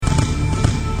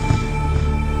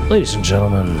Ladies and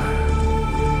gentlemen,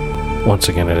 once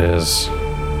again it is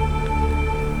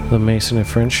the Mason and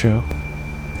Friends Show,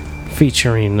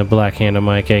 featuring the Black Hand of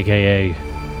Mike, a.k.a.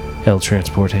 El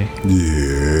Transporte. Yeah.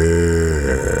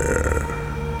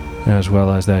 As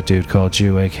well as that dude called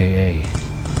Jew, a.k.a.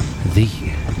 The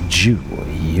Jew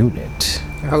Unit.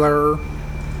 Hello.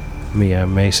 Me,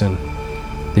 I'm Mason.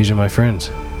 These are my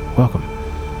friends. Welcome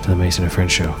to the Mason and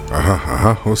Friends Show.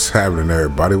 What's happening,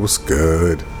 everybody? What's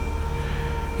good?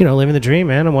 You know, living the dream,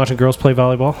 man. I'm watching girls play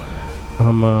volleyball.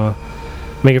 I'm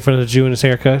making fun of the Jew in his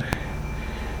haircut.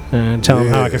 And tell him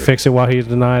how I can fix it while he's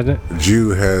denying it.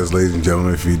 Jew has, ladies and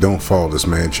gentlemen, if you don't follow this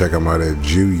man, check him out at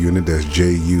Jew Unit. That's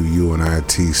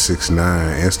JUUNIT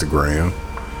 69 Instagram.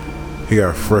 He got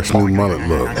a fresh new mullet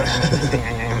look.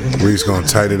 We're just gonna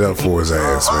tighten it up for his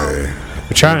ass, man.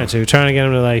 We're trying to get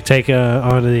him to like take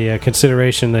onto the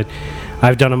consideration that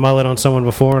I've done a mullet on someone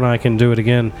before and I can do it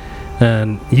again.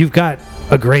 And you've got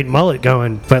a great mullet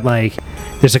going, but like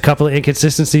there's a couple of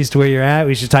inconsistencies to where you're at.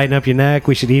 We should tighten up your neck.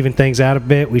 We should even things out a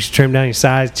bit. We should trim down your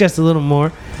sides just a little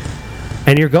more.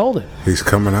 And you're golden. He's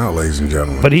coming out, ladies and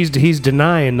gentlemen. But he's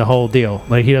denying the whole deal.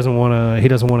 Like he doesn't want to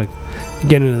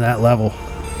get into that level.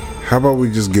 How about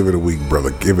we just give it a week, brother?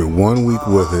 Give it 1 week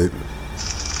with it.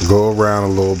 Go around a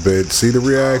little bit. See the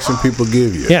reaction people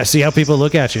give you. Yeah, see how people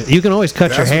look at you. You can always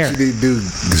cut your hair. That's what you need to do.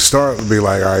 Start to be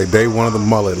like, all right, day one of the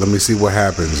mullet. Let me see what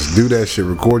happens. Do that shit.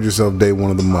 Record yourself day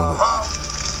one of the mullet.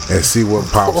 And see what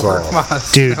pops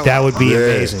off. Dude, that would be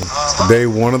amazing. Day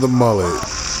one of the mullet.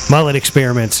 Mullet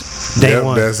experiments. Day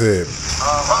one. That's it.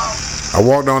 I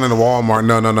walked on into Walmart.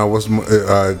 No.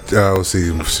 Let's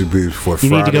see. Should be for Friday.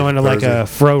 You need to go into like a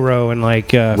Fro and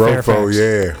like Fairfax.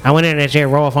 Yeah. I went in this here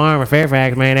Royal Farm or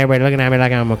Fairfax, man. Everybody looking at me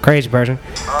like I'm a crazy person.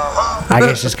 I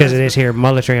guess it's because of this here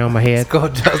mulletry on my head. Let's go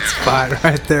Justified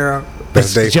right there.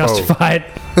 That's day Justified.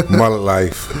 Mullet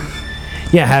life.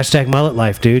 Yeah, hashtag mullet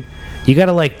life, dude. You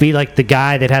gotta like be like the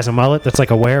guy that has a mullet that's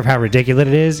like aware of how ridiculous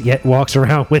it is, yet walks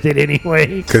around with it anyway.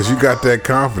 Because you got that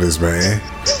confidence, man.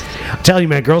 I'm telling you,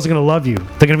 man, girls are gonna love you.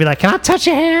 They're gonna be like, "Can I touch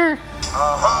your hair?"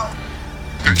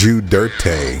 Jew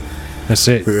dirty. That's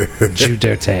it. Jew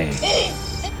dirty.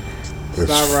 It's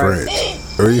not French. right.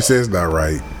 Oh, you say it's not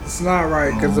right. It's not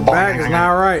right because the back is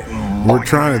not right. We're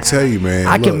trying to tell you, man.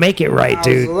 I can make it right, I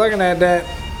dude. was looking at that.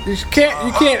 You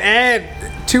can't add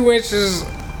 2 inches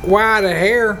wide of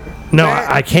hair. No,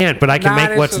 I can't, but I can 9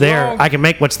 make what's inches there. long. I can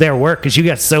make what's there work because you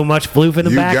got so much floof in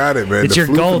the back. You got it, man. It's The your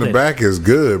floof golden. in the back is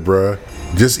good, bruh.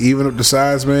 Just even up the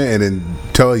sides, man, and then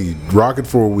tell you, rock it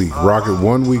for a week. Rock it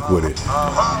 1 week with it.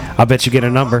 I'll bet you get a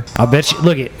number. I'll bet you.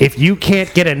 Look, if you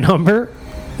can't get a number,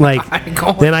 like,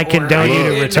 then I condone you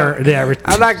to return.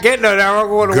 I'm not getting no. I'm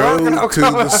going to work. And Go I'm to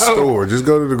coming the home. store. Just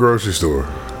go to the grocery store.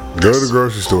 Go to the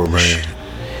grocery store, man.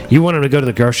 You want him to go to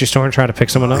the grocery store and try to pick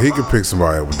someone up? He can pick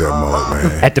somebody up with that mullet,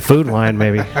 man. At the food line,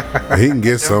 maybe. He can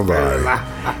get somebody.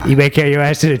 You may carry your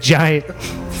ass to the giant.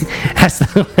 That's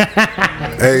the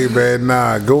Hey, man,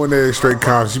 nah. Go in there straight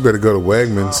comps. You better go to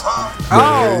Wegmans.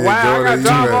 Oh, wow. I got to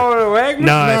drive over to Wegmans?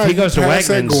 No, if he goes to Pass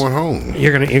that Wegmans, going home.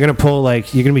 you're gonna pull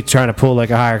like you're gonna be trying to pull like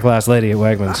a higher class lady at I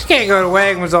Wegmans. can't go to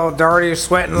Wegmans all dirty,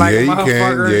 sweating like Yeah, a you can.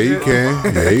 motherfucker. Yeah, you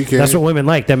can. Yeah, you can. That's what women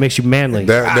like. That makes you manly.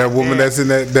 That woman that's in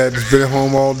that's been at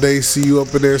home all day, see you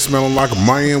up in there smelling like a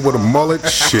man with a mullet.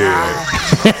 Shit.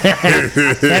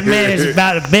 That man is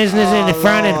about a business in the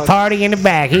front and a party in the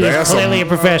back. He is That's clearly a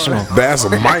professional. That's a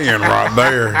man right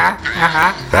there.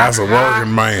 That's a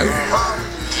working man.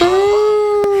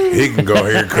 He can go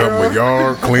here and cut my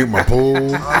yard, clean my pool.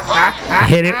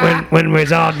 Hit it when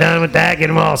we're all done with that. Get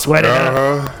them all sweated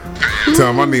up. Tell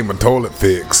him I need my toilet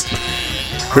fixed.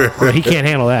 Well, he can't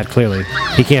handle that. Clearly,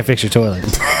 he can't fix your toilet.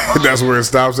 That's where it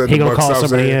stops at. He the gonna buck call stops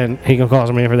somebody at. in. He gonna call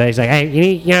somebody in for that. He's like, hey, you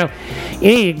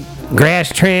need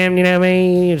grass trimmed. You know what I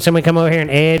mean? Somebody come over here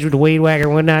and edge with the weed whacker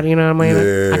and whatnot. You know what I mean?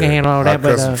 Yeah, I can handle all that. I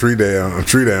cut some tree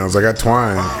downs. I got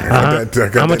twine. I got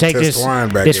I'm gonna that take test this twine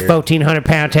back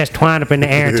 1,400-pound test twine up in the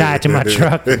air and tie it to my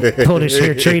truck. Pull this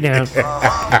here tree down.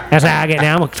 That's how I get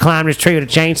down. I'm gonna climb this tree with a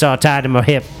chainsaw tied to my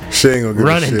hip. She ain't gonna give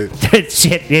Running a shit.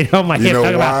 shit on my You hip. know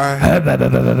Talking why? about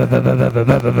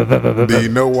Do you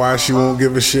know why she won't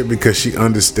give a shit? Because she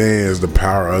understands the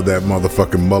power of that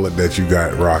motherfucking mullet that you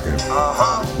got rocking.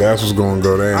 That's what's gonna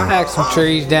go I down. hacked some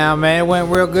trees down, man. It went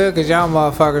real good because y'all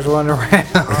motherfuckers wasn't around.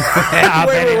 I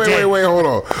bet it did. Wait, hold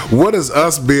on. What does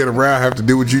us being around have to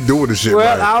do with you doing the shit?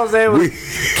 Well, man? I was able to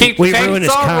keep the we ruined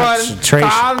his chainsaw running, concentration.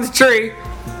 climb the tree,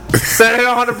 set it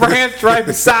on the branch right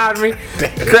beside me,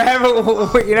 grab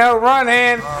it, run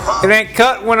in, and then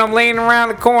cut when I'm leaning around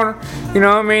the corner. You know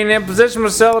what I mean? And position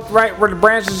myself right where the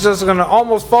branch is just going to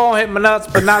almost fall and hit my nuts,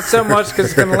 but not so much because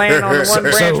it's going to land on the one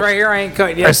branch right here I ain't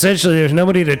cut yet. Essentially, there's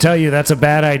nobody to tell you that's a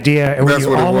bad idea. And That's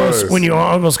what it was. when you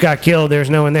almost got killed, there's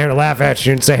no one there to laugh at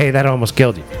you and say, hey, that almost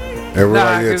killed you. And we're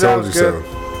like, yeah, 'cause I told you was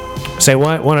so. Say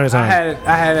what? One at a time.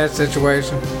 I had that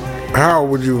situation. How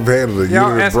would you have handled it? You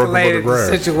Y'all would have broken on the escalated the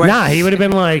ground. situation. Nah, he would have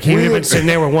been sitting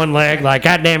there with one leg, like,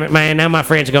 God damn it, man, now my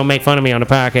friends are going to make fun of me on the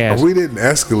podcast. We didn't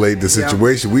escalate the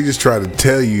situation. We just tried to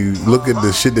tell you, look at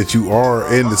the shit that you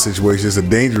are in the situation. It's a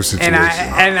dangerous situation.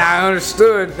 And I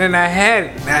understood, and I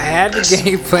had the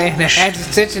game plan, I had the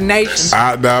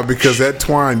situation. Nah, because that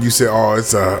twine, you said, oh,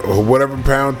 it's a whatever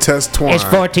pound test twine. It's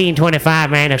 $14.25,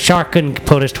 man. A shark couldn't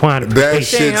put his twine. That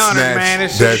shit 1500, man,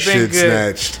 snatched. it That should've been shit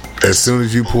good. snatched. As soon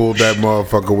as you pulled that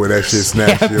motherfucker with that shit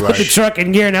snatched, Yeah, you're put the like, truck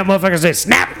in gear and that motherfucker said,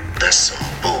 snap.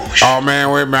 oh man,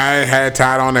 wait, man, I ain't had it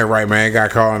tied on that right, man. Got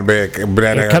caught in the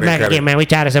bed. Yeah, come back again, man. We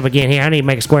tied us up again here. I need to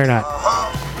make a square knot.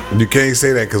 You can't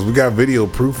say that because we got video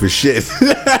proof of shit.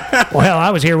 Well, I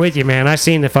was here with you, man. I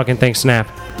seen the fucking thing snap.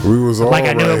 We was all Like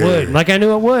I knew right it would. here. Like I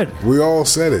knew it would. We all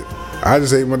said it. I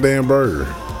just ate my damn burger.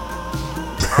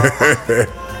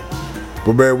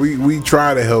 But man, we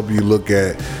try to help you look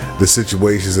at the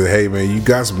situations that, hey man, you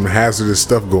got some hazardous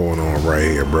stuff going on right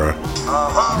here, bro.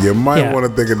 You might Yeah. want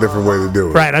to think a different way to do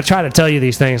it. Right. I try to tell you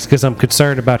these things because I'm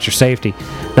concerned about your safety,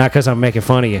 not because I'm making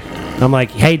fun of you. I'm like,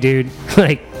 hey, dude,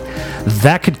 like,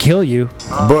 that could kill you.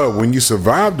 But when you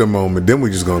survive the moment, then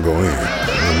we just gonna go in.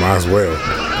 Might as well.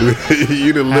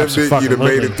 You'd have lived it. You'd have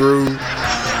made it through.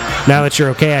 Now that you're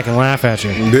okay, I can laugh at you.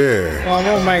 Yeah, Well, I'm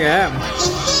gonna make it happen.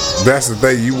 that's the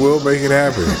thing. You will make it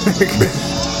happen.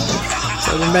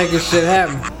 So we making shit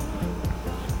happen.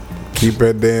 Keep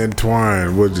that damn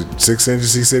twine. Was it 6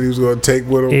 inches? He said he was gonna take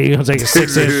with him. Yeah, you're gonna take a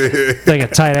 6-inch, take a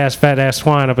tight ass, fat ass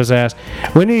twine up his ass.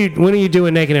 When are you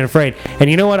doing Naked and Afraid? And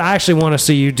you know what? I actually want to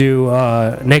see you do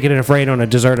Naked and Afraid on a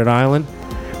deserted island,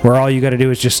 where all you got to do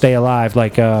is just stay alive,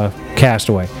 like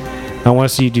Castaway. I want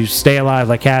to see you do Stay Alive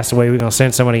like Castaway. We're gonna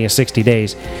send somebody in 60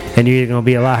 days, and you're either gonna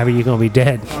be alive or you're gonna be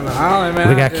dead. On the island, man.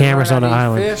 We I got just cameras learned on the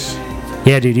how to eat island. fish.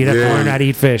 Yeah, dude, you'd have to Yeah. learn how to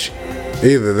eat fish.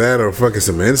 Either that or fucking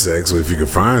some insects. If you can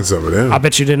find some of them. I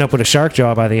bet you'd end up with a shark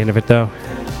jaw by the end of it, though.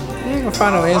 You ain't gonna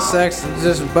find no insects,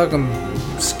 just fucking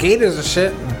mosquitoes and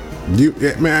shit. You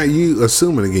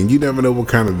assuming again. You never know what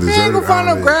kind of You ain't deserted gonna find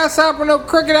no island. grasshopper, no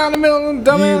cricket out in the middle of them You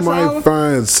dumbass might island.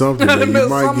 find something. In the That you middle of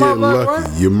might some get motherfucker, lucky.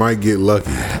 right? You might get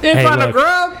lucky. You ain't Hey, find no look.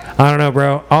 grub. I don't know,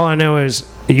 bro. All I know is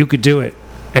you could do it,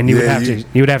 and you Yeah,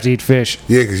 would have to eat fish.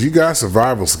 Yeah, because you got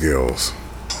survival skills.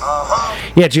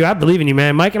 Yeah, Drew, I believe in you,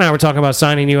 man. Mike and I were talking about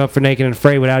signing you up for Naked and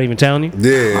Afraid without even telling you.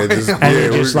 Yeah, just, And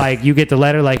then just like you get the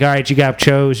letter, like, all right, you got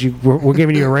chose. We're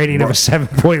giving you a rating of a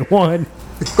 7.1.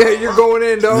 Yeah, you're going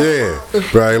in, though. yeah. But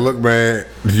hey, look, man,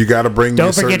 you got to bring.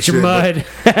 Don't your forget your certain mud.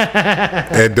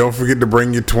 and don't forget to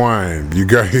bring your twine. You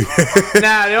got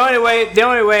Nah, the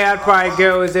only way I'd probably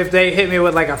go is if they hit me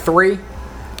with like a 3.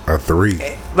 a 3.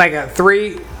 Like a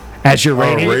 3. As your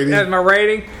rating. rating? That's my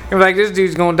rating. And like, this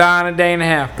dude's gonna die in a day and a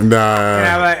half. And I'm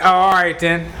Nah, like, oh, all right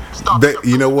then.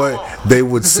 you know what? They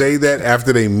would say that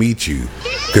after they meet you,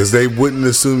 because they wouldn't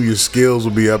assume your skills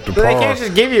would be up to But they par. can't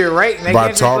just give you a rating. They By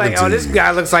can't just be like, talking oh, to this you. guy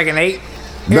looks like an 8.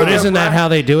 No, But isn't that how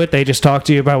they do it? They just talk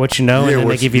to you about what you know, Yeah, and then they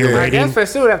what's- give you yeah. a I guess rating, they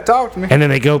still would have talked to me. and then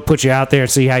they go put you out there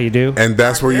and see how you do. And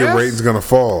that's where your Yes. rating's gonna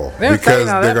fall They don't tell because you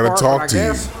how they're that gonna part, talk but I to you.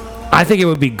 guess. I think it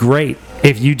would be great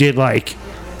if you did like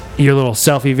your little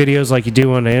selfie videos like you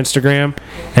do on the Instagram,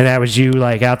 and that was you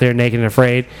like out there naked and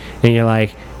afraid, and you're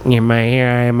like, yeah, man, here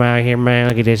I am out here, man.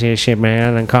 Look at this here shit,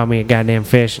 man. Done call me a goddamn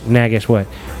fish. Now guess what?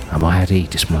 I'm gonna have to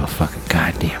eat this motherfucker.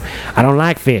 Goddamn. I don't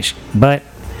like fish, but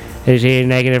this here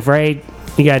naked and afraid.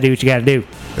 You gotta do what you gotta do.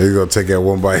 They're gonna take that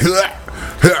one bite.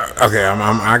 Okay,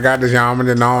 I got this. I'm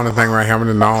gonna gnaw on the thing right here. I'm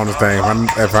gonna gnaw on the thing.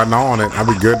 If I gnaw on it, I'll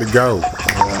be good to go.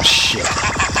 Oh shit.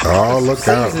 Oh, look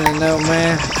out! Seasoning, though,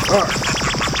 man.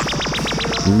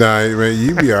 Nah, man,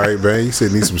 you be all right, man. You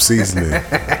said need some seasoning.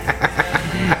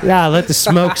 Nah, let the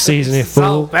smoke season it, fool.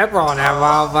 Salt, pepper on that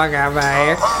motherfucker out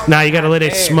here. Nah, you gotta let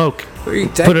it smoke. What you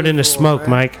Put taking it in the for, smoke, man?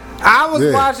 Mike. I was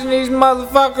Yeah. watching these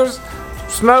motherfuckers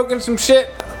smoking some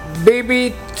shit,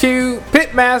 BBQ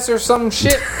Pitmaster some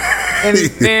shit, and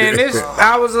this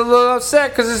I was a little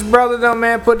upset because this brother done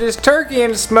man put this turkey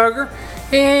in the smoker.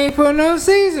 He ain't put no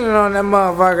seasoning on that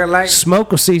motherfucker. Like,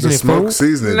 Smoke will season The it, fool. smoke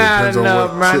seasoning not depends on enough,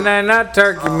 what. man. shit- Nah, not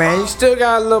turkey, man. You still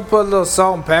gotta put a little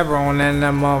salt and pepper on that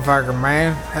motherfucker,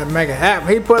 man. Had to make it happen.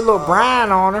 He put a little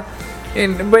brine on her.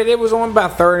 But it was only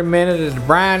about 30 minutes. The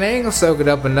brine ain't gonna soak it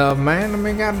up enough, man. I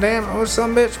mean, goddamn, it was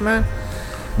some bitch, man.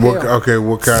 What Yeah. kind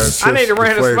of I need to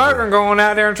rent a flavor? smoker and going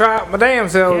out there and try out my damn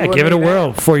self. Yeah, give it a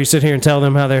whirl before you sit here and tell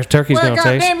them how their turkey's Well, gonna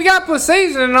taste. goddamn, you gotta put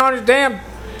seasoning on your damn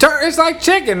it's like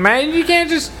chicken, man. You can't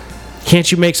just. Can't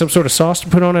you make some sort of sauce to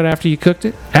put on it after you cooked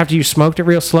it? After you smoked it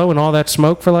real slow and all that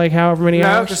smoke for like however many No,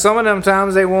 hours? because some of them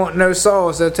times they want no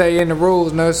sauce. They'll tell you in the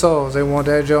rules, no sauce. They want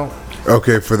that joint.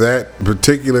 Okay, for that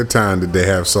particular time, did they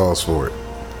have sauce for it?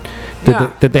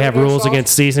 Did they have no rules sauce.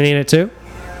 against seasoning it too?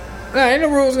 No, ain't no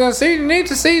rules gonna season. You need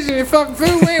to season your fucking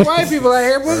food. We ain't white people out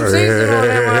here. Put some seasoning on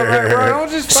that motherfucker, bro.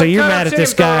 Don't just So you're cut mad up at this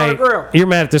chicken on the guy? grill. You're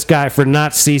mad at this guy for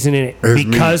not seasoning it It's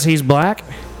because he's black?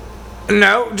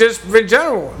 No, just in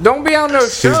general. Don't be on no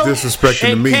show. disrespecting the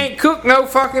and meat. can't cook no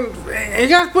fucking. You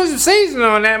gotta put some seasoning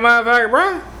on that motherfucker,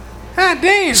 bro. God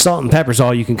damn. Salt and pepper's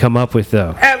all you can come up with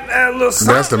though. Add a little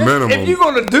something. That's the minimum. If you're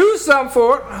gonna do something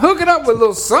for it, hook it up with a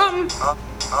little something.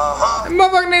 That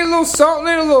motherfucker need a little salt,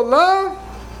 need a little love.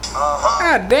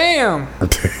 God damn.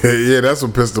 Yeah, that's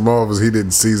what pissed him off is he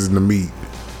didn't season the meat.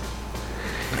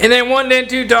 And then one day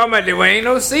two talking about there ain't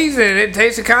no seasoning. It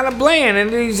tasted kind of bland.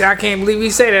 And I can't believe he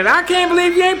said that. I can't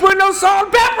believe you ain't putting no salt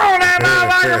and pepper on that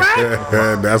motherfucker,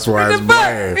 man. That's why What it's the fuck?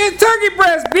 bland. It's turkey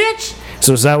breast, bitch.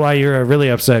 So is that why you're really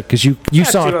upset? Because you Not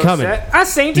saw too it coming. upset. I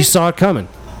seen You it. saw it coming.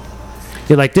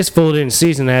 You're like, this fool didn't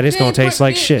season that. It's You gonna ain't taste put-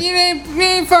 like you- shit. You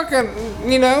ain't fucking,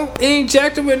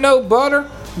 injected with no butter,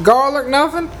 garlic,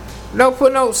 nothing. No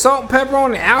put no salt and pepper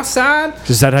on the outside.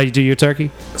 Is that how you do your turkey?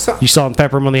 So, You salt and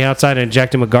pepper him on the outside and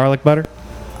inject him with garlic butter?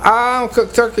 I don't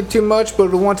cook turkey too much,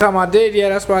 but the one time I did, yeah,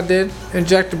 that's what I did.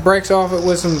 Inject the breaks off it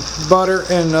with some butter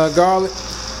and garlic,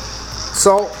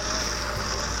 salt,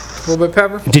 a little bit of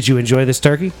pepper. Did you enjoy this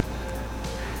turkey?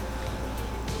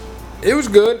 It was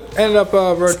good. Ended up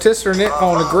rotisseling it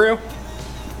on the grill.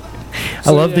 I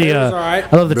love yeah, it was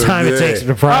alright. I love the time it Yeah. takes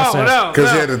to process. Oh, no.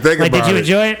 Because you had to think Like, about did you it.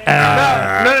 enjoy it?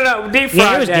 No. Deep Yeah, it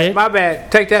fried was that. good. My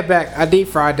bad. Take that back. I deep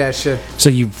fried that shit. So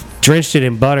you drenched it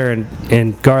in butter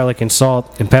and garlic and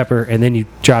salt and pepper, and then you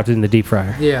dropped it in the deep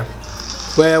fryer. Yeah.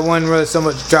 Well, it wasn't really so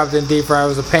much dropped in deep fryer. It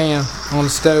was a pan on the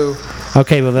stove.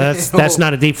 Okay, well that's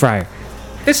not a deep fryer.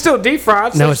 It's still deep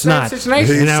fried. No, it's not. Six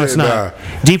Nations. He No, it's said, not.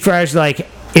 Deep fryer's like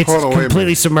it's Hold on, wait a completely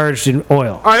minute. submerged in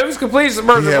oil. Oh, it was completely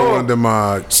submerged He in had oil. one of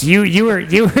them, So you were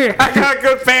I got a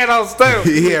good fan on stove.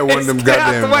 He had one of them Get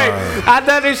out the goddamn, way. I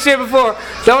done this shit before.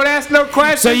 Don't ask no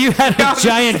questions. so you had a Y'all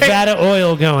giant just say- vat of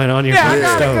oil going on your Yeah, I front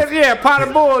got stove. a good, pot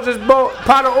of boil,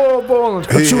 pot of oil boiling.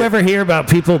 Don't you ever hear about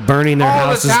people burning their All the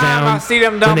houses time down I see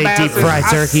them when dumb they deep bastards. fry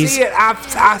turkeys? I see it.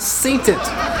 I seen it.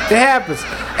 It happens.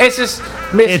 It's just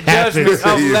misjudgment happens.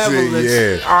 of You see, levels.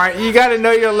 yeah. All right, you got to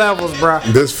know your levels, bro.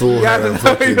 This fool You got had to know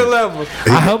fucking... your levels.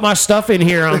 I hope my stuff in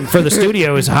here for the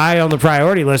studio is high on the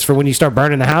priority list for when you start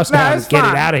burning the house Nah, down it's and get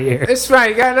fine. it out of here. It's fine.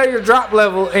 You gotta know your drop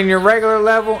level and your regular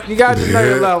level. You gotta just know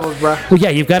your levels, bro. Well, yeah,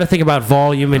 you've got to think about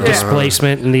volume and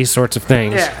displacement and these sorts of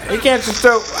things. Yeah, you can't just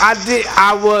throw.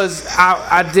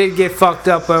 I did get fucked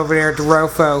up over there at the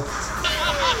Rofo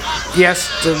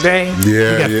yesterday.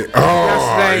 Yeah, yeah. Oh,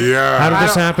 Yesterday. How yeah. did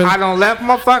this happen? I don't left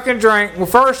my fucking drink. Well,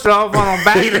 first off, when I'm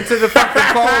back into the fucking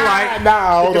coal light.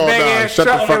 Nah, hold the on, big nah. ass Shut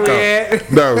the truck fuck that we up.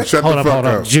 had. No, shut Hold the up, fuck hold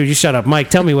up. up. Jew, you shut up. Mike,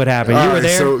 tell me what happened. You All were right,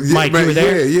 there? so, yeah, Mike, man, you were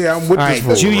there? Yeah, I'm with All this right,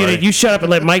 fool, Jew, right? you shut up and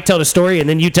let Mike tell the story, and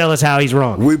then you tell us how he's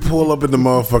wrong. We pull up in the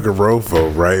motherfucking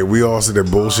Rofo, right? We all sit there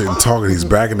bullshitting, talking. He's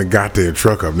backing the goddamn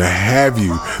truck up. Now,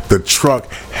 the truck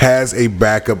has a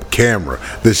backup camera.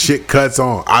 The shit cuts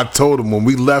on. I told him when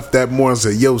we left that morning, I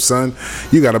said, yo, son,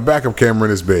 you got a backup camera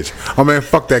in this bitch. Oh, man,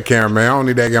 fuck that camera, man. I don't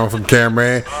need that camera from camera,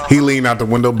 man. He leaned out the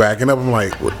window, backing up. I'm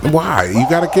like, why? You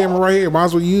got a camera right here. Might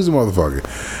as well use the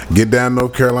motherfucker. Get down to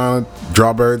North Carolina,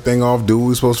 drop everything off, do what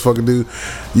we supposed to fucking do.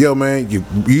 Yo, man, you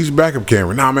use your backup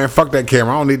camera. Nah, man, fuck that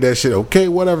camera. I don't need that shit. Okay,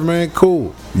 whatever, man.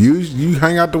 Cool. You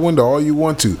hang out the window all you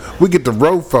want to. We get the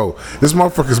Rofo. This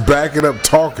motherfucker's backing up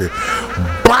talking.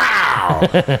 Wow!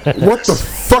 What the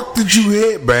fuck did you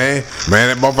hit, man? Man,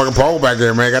 that motherfucking pole back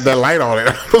there, man, got that light on it.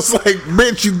 I was like,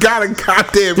 bitch, you got a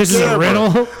goddamn This is a camera.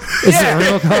 rental? Is it a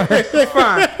rental car? It's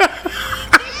fine.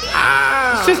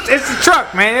 It's a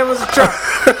truck, man. It was a truck.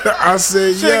 I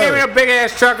said, Should have gave me yeah. a big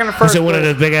ass truck in the Was first it one of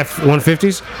place. the big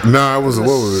F-150s? Nah, it was, what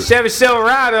was it? Chevy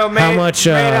Silverado, man. How much,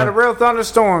 made out of real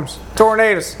thunderstorms,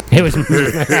 tornadoes. It was.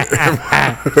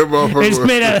 That It's motherfucker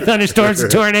made out of thunderstorms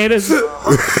and tornadoes.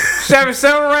 Chevy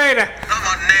Silverado.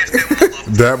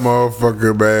 That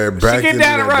motherfucker, man, back get into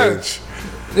down that the road. bitch.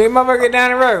 The motherfucker get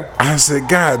down the road. I said,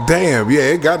 God damn, yeah,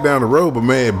 it got down the road, but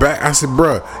man, back. I said,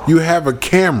 bruh, you have a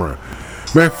camera.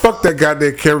 Man, fuck that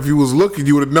goddamn camera. If you was looking,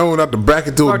 you would have known not to back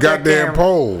into a Fuck that goddamn camera.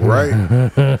 pole, right?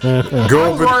 I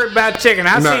Go was up worried about chicken.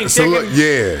 I seen so chicken. look,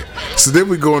 yeah. So then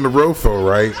we go in the Rofo,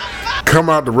 right? Come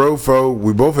out the Rofo.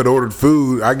 We both had ordered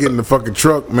food. I get in the fucking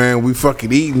truck, man. We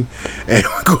fucking eating, and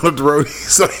we go up the road.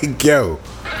 He's like, "Yo,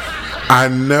 I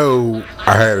know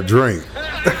I had a drink,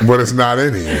 but it's not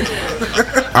in here."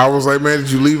 I was like, "Man,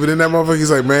 did you leave it in that motherfucker?"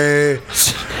 He's like, "Man,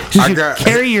 Did you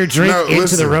carry your drink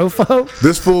into the Rofo?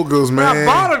 This fool goes, man. I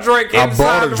bought a drink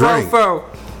inside the Rofo.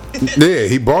 Yeah,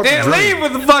 he bought the Didn't drink. leave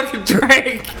with the fucking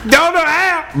drink. Don't know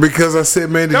how. Because I said,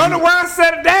 man, Don't know where I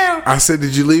set it down. I said,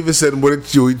 did you leave it? Said, where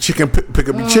did you eat chicken? Pick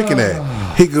up your chicken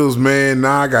at? He goes, man,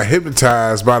 nah, I got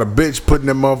hypnotized by the bitch putting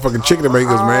that motherfucking chicken in me. He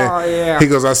goes, man. Yeah. He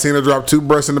goes, I seen her drop 2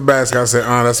 breasts in the basket. I said,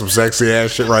 that's some sexy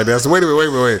ass shit right there. I said, wait a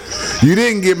minute. You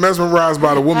didn't get mesmerized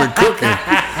by the woman cooking.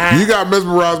 You got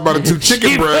mesmerized by the 2 chicken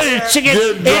You breasts. put a chicken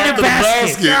in dropped the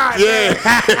basket. Yeah.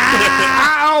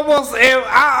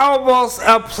 I almost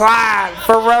applied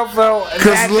for Rofo that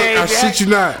Because look, day. I shit you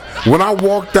not. When I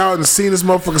walked out and seen this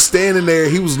motherfucker standing there,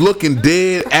 he was looking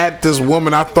dead at this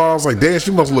woman. I thought, I was like, damn,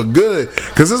 she must look good.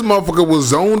 Because this motherfucker was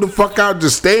zoned the fuck out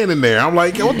just standing there. I'm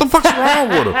like, yo, what the fuck's wrong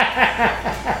with him?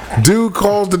 Dude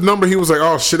calls the number. He was like,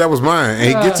 oh shit, that was mine. And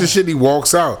he gets his shit, he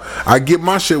walks out. I get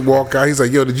my shit, walk out. He's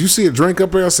like, yo, did you see a drink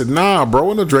up there? I said, nah,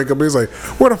 bro, no drink up here. He's like,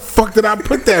 where the fuck did I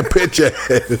put that bitch at?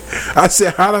 I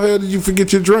said, how the hell did you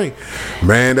forget your drink?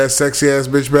 Man, that sexy ass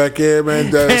bitch back here,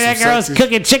 man. That girl's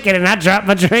cooking chicken and I dropped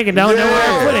my drink and don't know where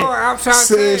I put it. I'm trying to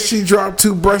Said she dropped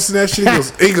 2 breasts in that shit.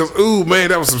 He goes, ooh, man,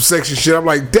 that was some sexy shit. I'm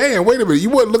like, damn, wait a minute. You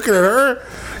wasn't looking at her?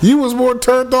 You was more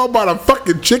turned on by the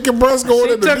fucking chicken breast going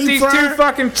She in the took deep these fryer? 2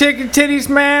 fucking chicken titties,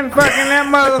 man. Fucking that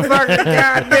motherfucker.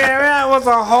 Goddamn, that was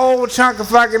a whole chunk of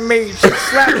fucking meat. She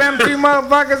slapped them 2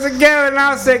 motherfuckers together, and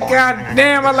I said, God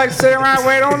damn, I'd like to sit around and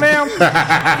wait on them. You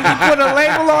put a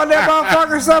label on that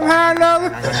motherfucker somehow or another.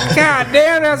 God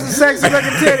damn, that's a sexy looking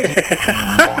titty.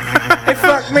 It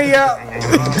fucked me up.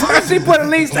 She put at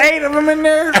least 8 of them in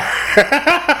there.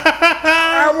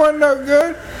 I wasn't no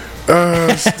good.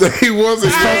 He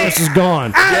wasn't. Focus is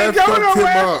gone. I ain't That going fucked him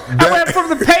nowhere. up. I went from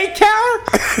the pay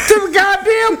counter to the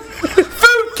goddamn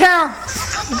food counter.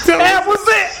 That was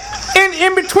it.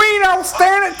 In between, I was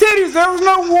staring at titties. There was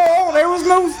no wall. There was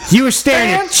no. You were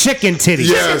staring at stand. chicken titties.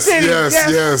 Yes,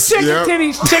 yes. Chicken Yep.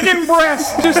 titties, chicken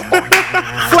breasts, just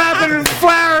flapping and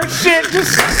flour and shit,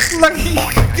 just looking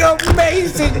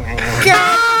amazing.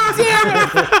 God damn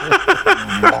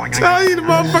it! Tell you the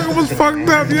motherfucker was fucked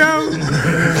up, yo.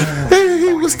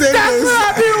 He was standing That's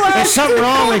what I do. There's something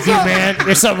wrong with you, man.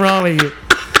 There's something wrong with you.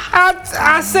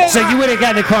 I said. So you would have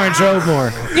gotten in the car and drove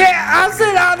more. Yeah, I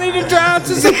said I need to drive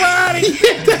to somebody.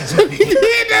 That's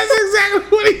exactly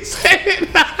what he said.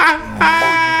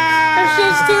 That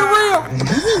shit's too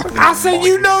real. I said,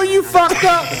 you know you fucked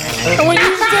up. And when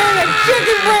you stand at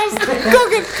chicken breast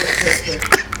cooking,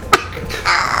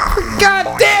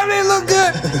 God damn, they look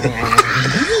good.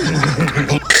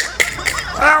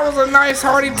 That was a nice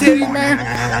hearty titty, man.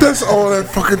 That's all that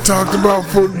fucking talked about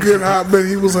for a good hot minute.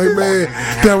 He was like, man,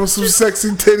 that was some sexy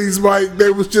titties, Mike.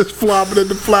 They was just flopping in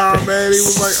the flour, man. He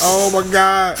was like, oh my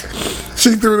God.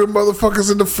 She threw them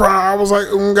motherfuckers in the fryer. I was like,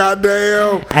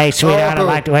 goddamn. Hey, sweetheart, I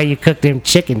like the way you cook them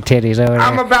chicken titties over there.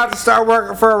 I'm about to start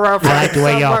working for a rough. I like the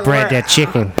way y'all bread that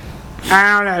chicken.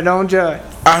 I don't know, don't judge.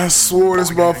 I swore this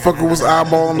motherfucker was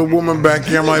eyeballing the woman back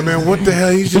here. I'm like, man, what the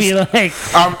hell? He's just. You like,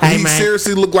 He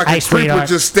seriously looked like Hey, a creeper sweetheart.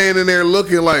 just standing there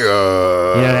looking like, you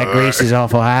know that grease is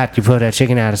awful hot. You put that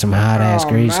chicken out of some hot ass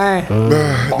grease. man.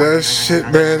 That shit,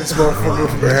 man, this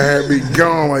motherfucker had me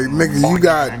gone. Like, nigga, you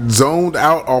got zoned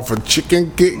out off of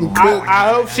chicken getting cooked.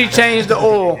 I hope she changed the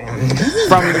oil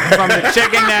from the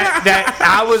chicken that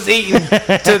I was eating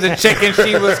to the chicken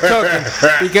she was cooking.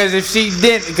 Because if she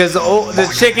didn't, because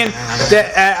the chicken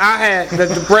that I had,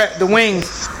 the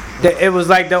wings, it was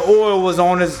like the oil was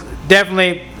on his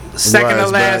definitely second to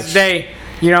Last last batch. day.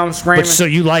 You know what I'm screaming? But so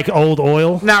you like old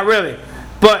oil? Not really.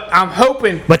 But I'm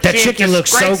hoping. But that she chicken just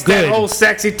looks so scrapes good. That old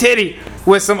sexy titty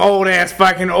with some old ass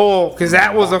fucking oil, because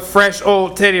that was a fresh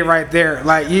old titty right there.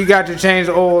 Like, you got to change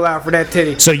the oil out for that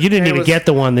titty. So you didn't It even was- get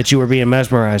the one that you were being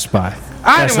mesmerized by.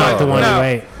 That's not the one you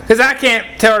ate. Because I can't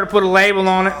tell her to put a label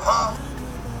on it.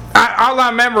 All I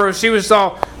remember was she was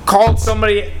all called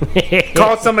somebody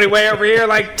way over here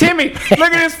like, Timmy,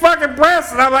 look at this fucking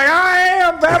breast. And I'm like, I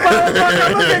am. That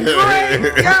motherfucker looking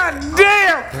great. God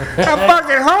damn. I'm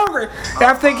fucking hungry. And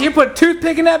I think you put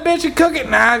toothpick in that bitch and cook it.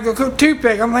 Nah, I'd go cook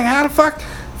toothpick. I'm like, how the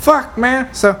fuck,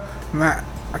 man. So I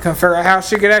couldn't figure out how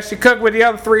she could actually cook with the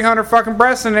other 300 fucking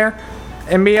breasts in there.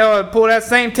 and be able to pull that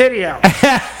same titty out.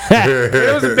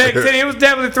 It was a big titty. It was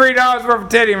definitely $3 worth of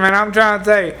titty, man. I'm trying to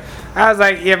tell you. I was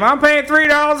like, if I'm paying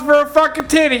 $3 for a fucking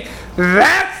titty,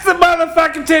 that's the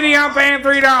motherfucking titty I'm paying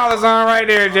 $3 on right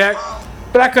there, Jack.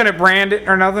 But I couldn't brand it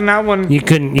or nothing. I wouldn't. You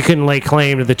couldn't lay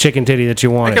claim to the chicken titty that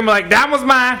you I wanted. could be like, that was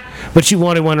mine. But you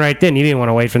wanted one right then. You didn't want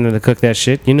to wait for them to cook that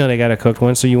shit. You know they got a cooked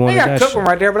one, so you They wanted got that cooked shit. one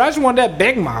right there, but I just wanted that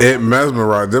big mom. It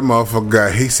mesmerized. That motherfucker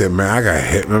got, he said, man, I got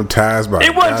hypnotized by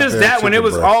It wasn't just goddamn that one. It chicken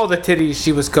was breast. all the titties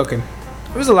she was cooking.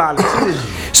 It was a lot of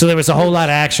titties. So there was a whole lot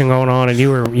of action going on, and you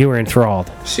were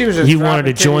enthralled. She was just You wanted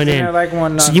to dropping join titties in. there like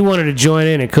one, So you wanted to join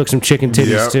in and cook some chicken titties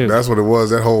Yep, too. that's what it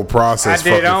was. That whole process I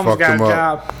did. I fucking almost fucked got him a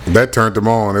up. job. That turned him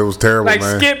on. It was terrible, like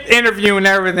man. skipped interview and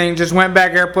everything. Just went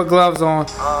back there, put gloves on,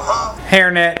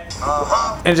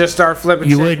 hairnet, and just start flipping.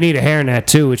 You shit. would need a hairnet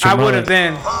too with your I would mullet. have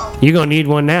then. You're gonna need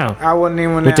one now. I wouldn't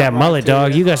even. With that mullet,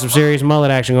 dog, you got some serious mullet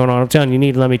action going on. I'm telling you, you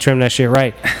need to let me trim that shit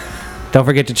right. Don't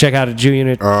forget to check out a Jew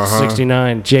Unit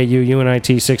 69,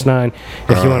 JUUNIT 69.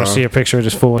 If you want to see a picture of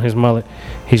this fool and his mullet,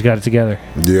 he's got it together.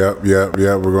 Yep. We're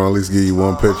going to at least give you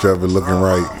one picture of it looking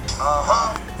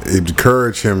right.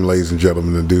 Encourage him, ladies and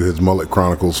gentlemen, to do his mullet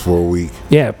chronicles for a week.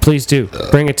 Yeah, please do.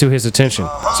 Bring it to his attention.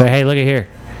 Say, hey, look at here.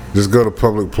 Just go to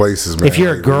public places, man. If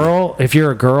you're a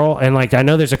girl, and like I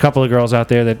know there's a couple of girls out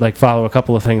there that like follow a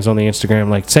couple of things on the Instagram,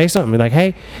 like say something, be like,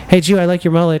 hey, Jew, I like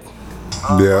your mullet.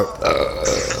 Yep.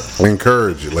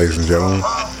 Encourage it, ladies and gentlemen.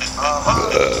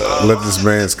 Let this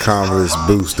man's confidence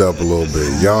boost up a little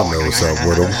bit. Y'all know what's up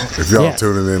with him. If y'all Yeah.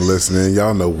 tuning in, listening,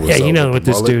 y'all know what's Yeah, up you know with what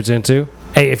the this mullet. dude's into.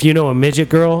 Hey, if you know a midget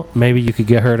girl, maybe you could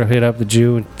get her to hit up the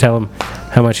Jew and tell him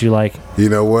how much you like, You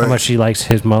know what? how much she likes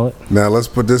his mullet. Now let's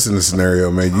put this in the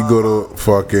scenario, man. You go to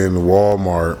fucking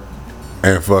Walmart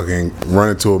and fucking run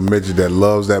into a midget that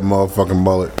loves that motherfucking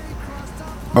mullet.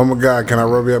 Oh my God, can I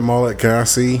rub that mullet? Can I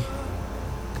see?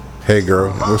 Hey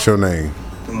girl, what's your name?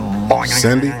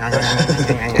 Cindy?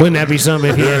 Wouldn't that be something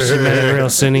if he actually met a real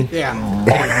Cindy? Yeah.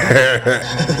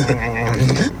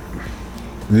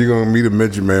 You're gonna meet a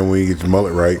midget, man, when you get your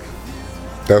mullet right.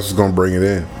 That's what's gonna bring it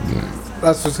in.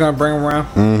 That's what's gonna bring him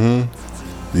around.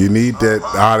 You need that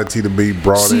oddity to be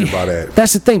brought in by that.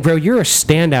 That's the thing, bro. You're a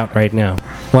standout right now.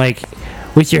 Like,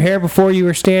 with your hair before you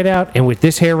were standout, and with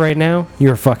this hair right now,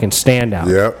 you're a fucking standout.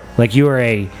 Yep. Like, you are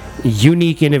a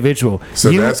unique individual. So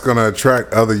You- that's gonna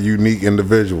attract other unique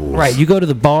individuals. Right, you go to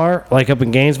the bar, like up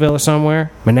in Gainesville or somewhere,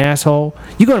 Manasshole.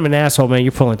 You go to Manasshole, man,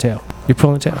 you're pulling tail. You're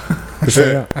pulling tail.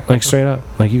 Straight up. Like, straight up.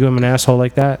 Like, you go to Manasshole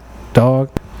like that, dog,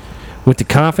 with the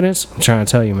confidence, I'm trying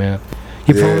to tell you, man.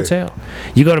 You're Yeah. pulling tail.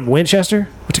 You go to Winchester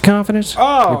with the confidence,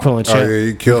 Oh. you're pulling Oh tail. yeah,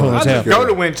 you killed Pulling I him. tail. just go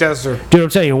to Winchester. Dude, I'm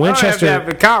telling you, I don't have to Winchester. have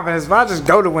the confidence, but I just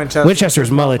go to Winchester.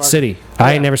 Winchester's mullet city.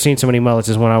 I ain't never seen so many mullets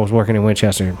as when I was working in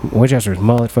Winchester. Winchester's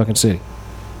mullet fucking city.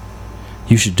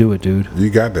 You should do it, dude. You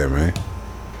got that, man.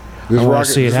 Just I wanna rock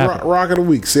see it just happen. rock it a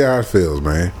week. See how it feels,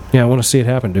 man. Yeah, I want to see it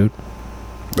happen, dude.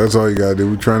 That's all you gotta do.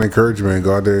 We're trying to encourage you, man.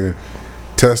 Go out there and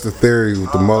test the theories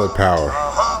with the mullet power.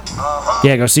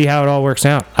 Yeah, go see how it all works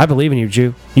out. I believe in you,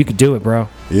 Jew. You could do it, bro.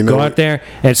 You know go what? out there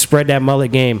and spread that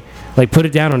mullet game. Like, put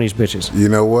it down on these bitches. You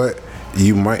know what?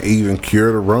 You might even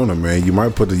cure the Rona, man. You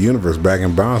might put the universe back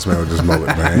in balance, man, with this mullet,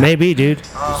 man. Maybe, dude.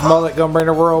 This mullet gonna bring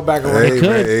the world back around. Hey, It could.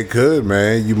 man, it could,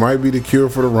 man. You might be the cure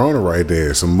for the Rona right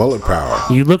there. Some mullet power.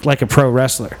 You look like a pro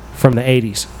wrestler from the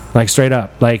 80s. Like, straight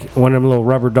up. Like, one of them little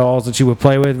rubber dolls that you would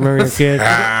play with when you were a kid. You know what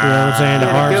I'm saying? The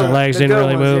Yeah, the arms good and legs ones, the didn't good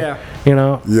really ones, move. yeah. You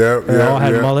know? Yep, They all yep,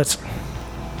 had yep. mullets.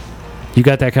 You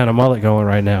got that kind of mullet going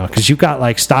right now. Because you got,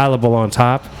 like, styleable on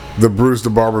top. The Bruce the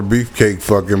Barber Beefcake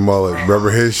fucking mullet. Remember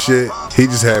his shit? He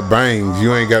just had bangs.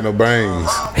 You ain't got no bangs.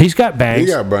 He's got bangs. He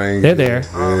got bangs. They're there.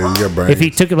 Yeah, you got bangs. If he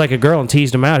took it like a girl and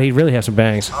teased him out, he'd really have some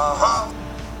bangs.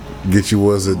 Get you,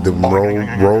 was it the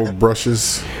roll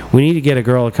brushes? We need to get a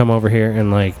girl to come over here and,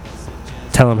 like,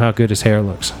 tell him how good his hair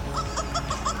looks.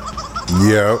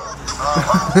 Yep.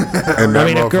 And I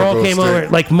mean, a girl motherfucker came will over,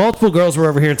 stink. like, multiple girls were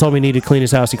over here and told me he needed to clean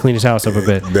his house. He cleaned his house up a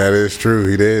bit. That is true.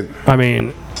 He did. I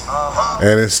mean,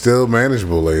 And it's still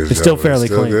manageable, ladies and It's still gentlemen.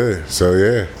 fairly clean. Good. So,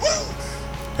 yeah.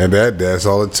 And that's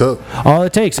all it took. all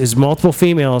it takes is multiple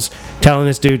females telling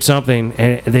this dude something,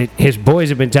 and that his boys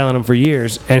have been telling him for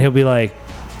years, and he'll be like,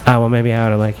 "Oh, well, maybe I ought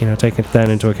to, like, you know, take that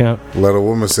into account." Let a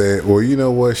woman say, well, you know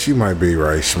what? She might be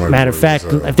right. She might Matter of be fact,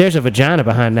 right. So, if there's a vagina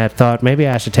behind that thought, maybe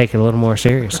I should take it a little more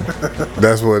seriously.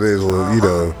 that's what it is. Well, you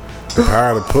know, The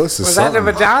power of the puss is Was that the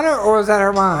something. vagina or was that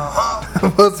her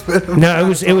mind?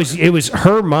 No, it was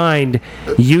her mind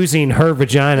using her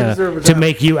vagina, Use her to vagina.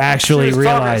 make you actually She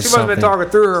realize must have been something.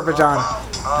 talking through her vagina.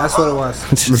 That's what it was.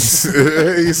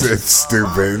 He said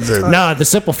stupid. He said, No, the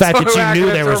simple fact that you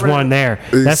knew there was one there.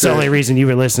 That's the said- only reason you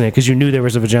were listening, because you knew there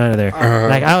was a vagina there.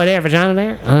 Like, oh, there, vagina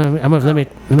there.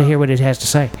 Let me hear what it has to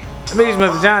say. Let me use my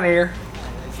vagina here.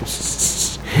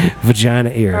 Vagina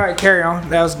All ear. right, carry on.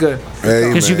 That was good. hey,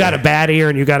 Because you man, got a bad ear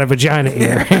and you got a vagina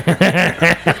ear.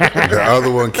 the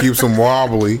other one keeps him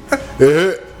wobbly.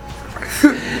 Yeah,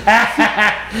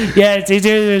 it's either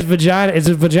his vagina. It's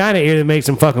his vagina ear that makes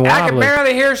him fucking I can wobbly.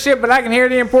 barely hear shit, but I can hear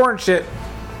the important shit.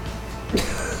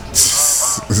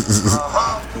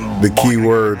 The key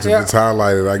words, if Yeah. it's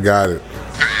highlighted, I got it.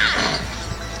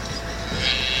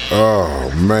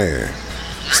 Oh, man.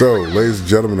 So, ladies and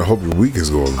gentlemen, I hope your week is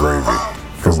going gravy.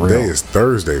 Because For real. today is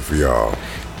Thursday for y'all.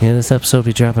 Yeah, this episode will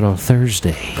be dropping on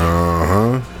Thursday.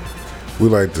 We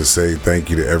like to say thank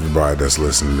you to everybody that's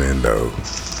listening in, though.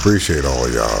 Appreciate all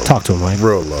y'all. Talk to him, Mike.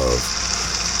 Real love.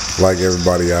 Like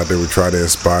everybody out there, we try to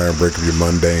inspire and break up your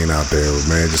mundane out there,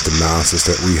 man. Just the nonsense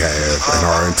that we have and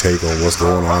our intake on what's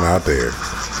going on out there.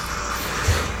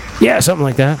 Yeah, something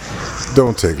like that.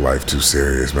 Don't take life too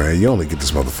serious, man. You only get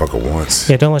this motherfucker once.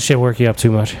 Yeah, don't let shit work you up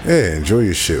too much. Yeah, enjoy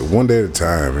your shit one day at a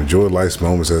time. Enjoy life's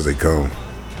moments as they come.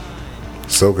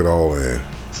 Soak it all in.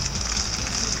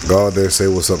 Go out there, say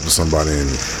what's up to somebody, and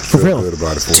For feel real. good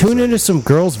about it. For a Tune second. into some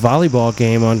girls volleyball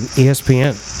game on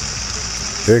ESPN.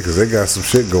 Yeah, because they got some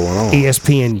shit going on.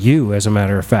 ESPNU, as a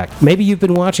matter of fact. Maybe you've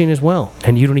been watching as well,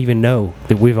 and you don't even know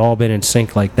that we've all been in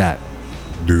sync like that.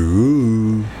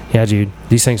 Dude. Yeah, dude.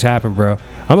 These things happen, bro.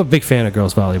 I'm a big fan of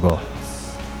girls volleyball.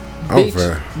 I'm Beach,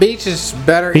 fair. beach is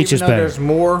better, Beach even is though better. there's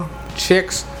more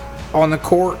chicks on the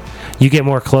court. You get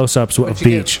more close-ups with But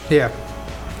you beach. Get, yeah.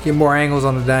 Get more angles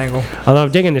on the dangle. Although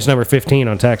I'm digging this number 15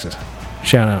 on Texas.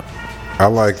 Shout out. I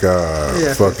like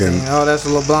Yeah, fucking 15. Oh, that's a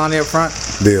little blondie up front.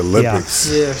 the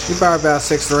Olympics. Yeah, she probably about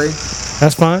 6'3".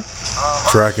 That's fine.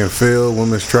 Track and field,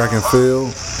 women's track and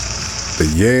field. The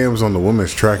yams on the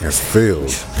women's track and field.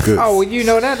 Good. Oh, well, you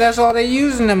know that. That's all they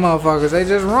using them motherfuckers. They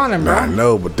just running, bro. I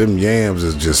know, but them yams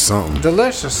is just something.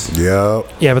 Delicious. Yep.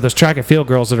 Yeah, but those track and field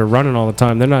girls that are running all the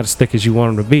time, they're not as thick as you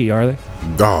want them to be, are they?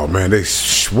 Oh man, they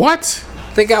what?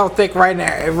 They got thick right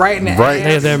now, right in the Right.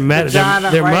 ass, They're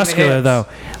vagina, they're right in the muscular, hips. though.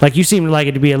 Like, you seem to like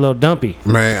it to be a little dumpy.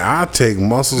 Man, I take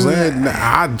muscles and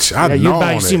I Yeah, you gnaw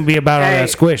on seem to it. be about all Hey, that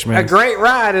squish, A man. great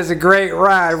ride is a great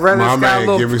ride. Whether My it's got man,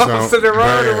 a give me little bumps some. in the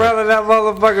road or Man. whether that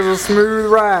motherfucker's a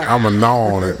smooth ride. I'm a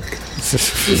gnaw on it.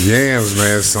 Yams,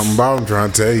 man, something about them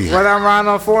trying to tell you. Whether I'm riding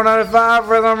on 495,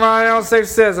 whether I'm riding on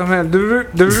 66, I'm hitting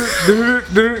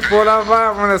doo-doo-doo-doo-doo-doo,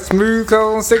 495 on a smooth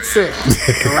coat on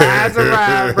 66. Ride's a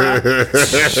ride, bro.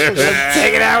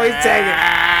 Take it how we take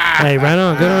it. Hey, right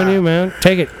on. Good on you, man.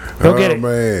 Take it. Go get Oh it.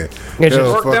 man, Get your-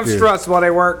 Hell, Work them fucking- struts while they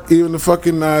work. Even the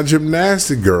fucking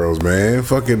gymnastic girls, man,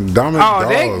 fucking dominant Oh,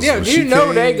 they, dolls. yeah, when you she know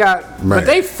came- they got, Man. but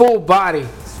they full body.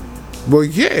 Well,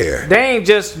 yeah. They ain't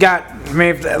just got. I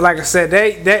mean, like I said,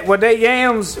 they what they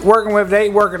yams working with, they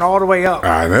working all the way up.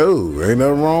 I know. Ain't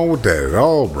nothing wrong with that at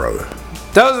all, brother.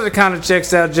 Those are the kind of chicks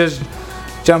that just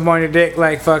jump on your dick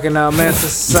like fucking Men's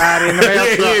Society in the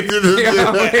mail truck. You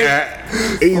know what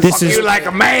I mean? This is You like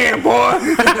a man, boy.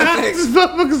 This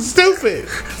motherfucker's stupid.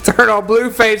 Turn all blue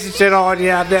face and shit on you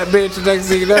out that bitch. And next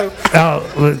thing you know,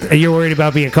 oh, you're worried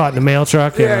about being caught in the mail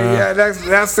truck? yeah. That's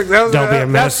Don't be a mess.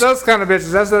 That's those kind of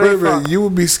bitches. That's what Wait they a minute, fuck. you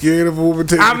would be scared of a woman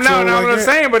taking I'm control not. I'm like just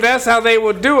that? saying, but that's how they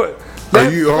would do it.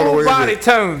 That you all the way full body there?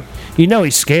 tone. You know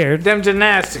he's scared. Them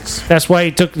gymnastics. That's why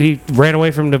he ran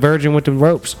away from the Virgin with the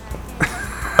ropes.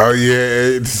 Oh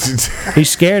yeah. He's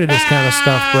scared of this kind of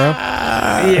stuff, bro.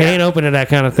 He ain't open to that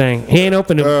kind of thing. He ain't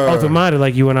open to open-minded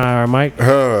like you and I are, Mike.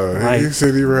 He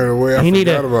said he ran away. I He need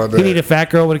forgot about that. he need a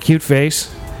fat girl with a cute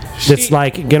face that's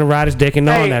like gonna ride his dick and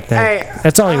gnaw on that thing.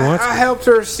 That's all he wants. I helped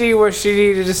her see what she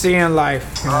needed to see in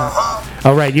life. You know?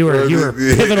 All right, you were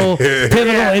pivotal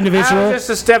I individual. was just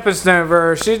a stepping stone for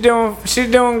her. She's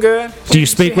doing good. Do you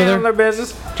speak with her? Her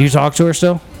business. Do you talk to her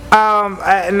still?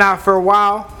 Not for a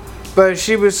while, but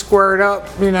she was squared up.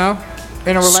 You know,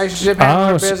 in a relationship,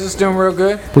 handling her so- business, doing real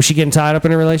good. Was she getting tied up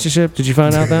in a relationship? Did you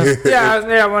find out that?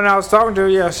 Yeah. When I was talking to her,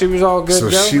 yeah, she was all good. So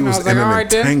to go. she And I was was like, in all an right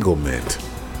then. entanglement.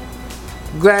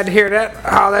 Glad to hear that.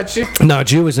 Holla at you. No,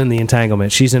 Jew is in the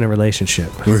entanglement. She's in a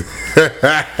relationship.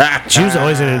 Jew's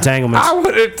always in entanglements. I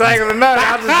wouldn't entangle her nothing.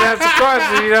 I just asked the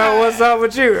question. You know, what's up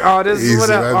with you? Oh, this is what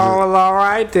Easy, up. I Oh, well, all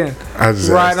right then. I just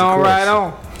Right asked the on, right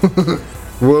question.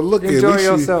 on. Well, look, Enjoy at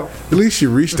yourself. least she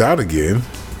reached out again.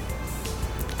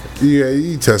 Yeah,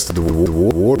 you tested the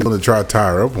water. I'm gonna try to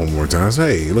tie her up one more time.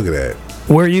 Say, hey, look at that.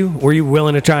 Were you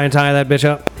willing to try and tie that bitch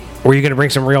up? Were you gonna bring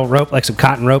some real rope, like some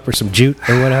cotton rope or some jute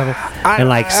or whatever, and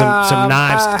like some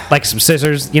knives, like some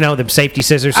scissors, them safety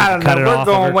scissors, so I you don't can cut know. it We're off.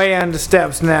 going way into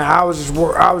steps now. I was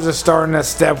just starting at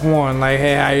step 1. Like,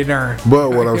 hey, how you doing? But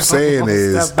what I'm saying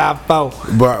is, Step by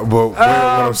 4. but what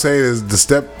I'm saying is, the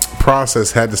step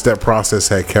process had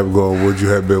kept going, would you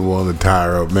have been willing to tie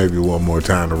her up maybe one more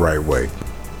time the right way?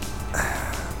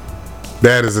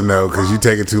 That is a no, because you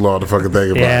take it too long to fucking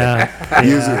think about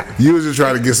it. You was just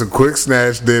trying to get some quick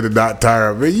snatch there to not tie her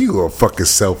up. Man, you a fucking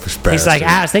selfish bastard. He's like,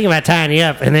 I was thinking about tying you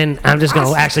up, and then I'm just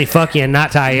gonna actually fuck you and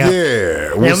not tie you up.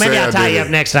 Yeah. Maybe I'll tie you up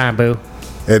next time, boo.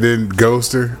 And then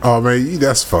ghost her. Oh man,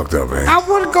 that's fucked up, man. I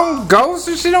would have gone ghost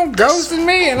her. She don't ghosted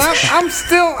me, and I'm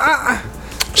still.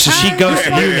 So she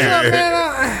ghosted you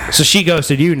now. So she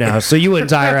ghosted you now. So you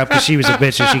wouldn't tie her up because she was a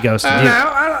bitch and she ghosted you. No,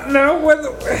 I don't know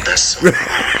whether.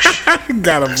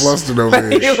 Got him flustered over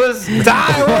here. He was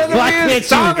dying whether Why he can't was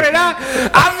talking or not.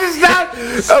 I'm just not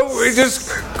just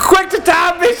quick to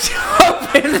tie a bitch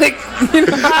up and like,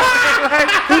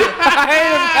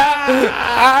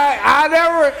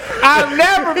 I've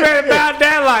never been about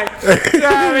that, like, you know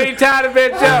what I mean, tie the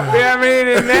bitch up, you know what I mean,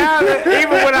 and now that,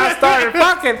 even when I started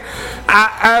fucking,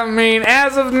 I mean,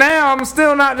 as of now, I'm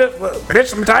still not just,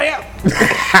 bitch, I'm tie up.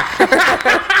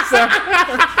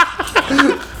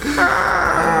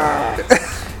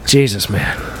 Jesus,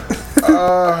 man.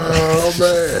 Oh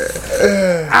man.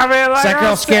 I mean, like, that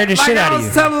girl scared the shit out of you. I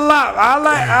was telling love.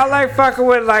 I like fucking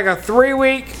with like a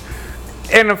 3-week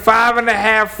and a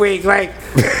 5.5 week. Like,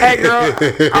 hey girl,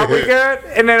 are we good?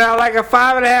 And then I like a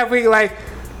 5.5 week. Like,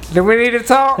 do we need to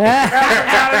talk? So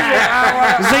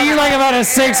you like about a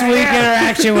 6-week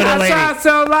interaction with a lady. I try to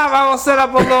tell love. I will set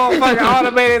up a little fucking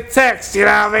automated text. You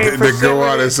know what I mean? To go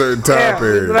out at a certain time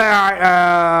period. Like, all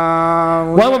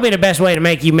right, What would be the best way to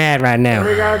make you mad right we now?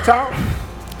 gotta talk.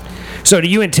 So do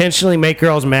you intentionally make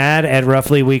girls mad at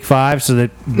roughly week 5 so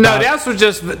that? No, that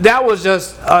was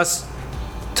just us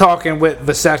talking with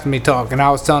vasectomy talk, and I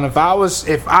was telling if I was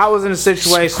in a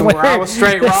situation where I was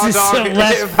straight raw This is so dogging,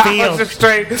 left if I was just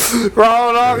straight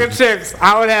raw dogging chicks,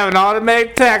 I would have an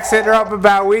automated text hit her up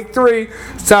about week 3,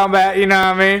 talking about, you know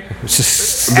what I mean?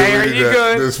 Hey, are you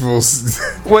good?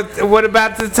 What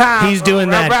about the time? He's doing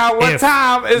that About what if.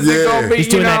 time is it gonna be? He's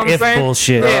doing you know that what I'm if saying?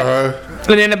 bullshit. Yeah.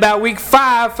 And then about week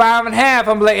 5.5,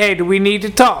 I'm like, hey, do we need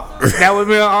to talk? That would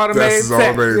be an automated That's his text.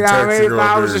 automated You know what I text mean? If to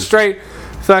I go was there. just straight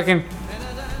fucking,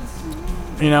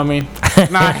 you know what I mean?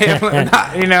 Not him,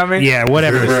 you know what I mean? Yeah,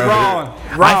 whatever. Wrong.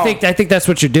 I think that's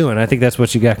what you're doing. I think that's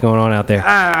what you got going on out there.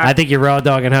 I think you're raw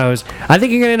dogging hoes. I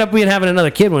think you're gonna end up having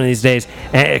another kid one of these days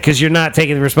because you're not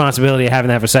taking the responsibility of having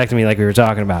that vasectomy like we were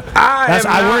talking about.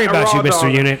 I worry about you,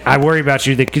 Mr. Unit. I worry about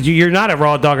you because you're not a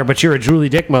raw dogger, but you're a drooly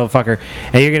dick motherfucker,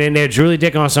 and you're gonna end there drooly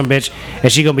dick on some bitch,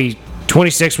 and she gonna be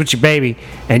 26 with your baby,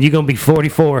 and you're gonna be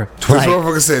 44. This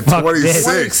motherfucker said 26.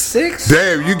 26?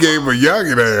 Damn, you gave him a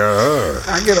youngin there.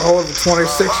 I get a hold of a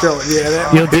 26-year-old. Yeah,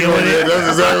 that. You'll deal with it. That's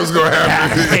exactly what's gonna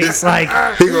happen. It's like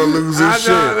He gonna lose his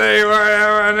shit.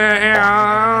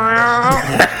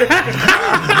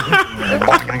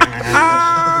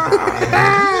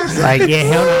 yeah,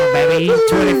 hold on, baby. You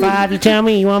 25 to tell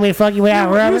me you want me to fuck you without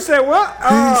You rubber? said what?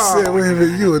 He said, wait a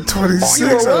minute, you were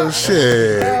 26? Oh,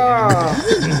 shit.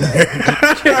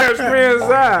 Catch me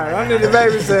inside. I need a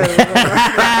babysitter.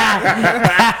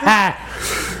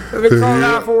 Let me call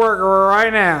out for work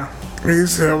right now. He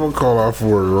said, I'm gonna call off for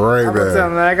work right I'm gonna tell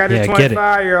him now. that I got this Yeah, get it.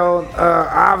 25-year-old.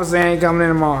 Obviously, ain't coming in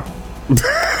tomorrow.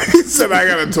 He said, I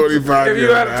got a 25 If you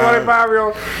had a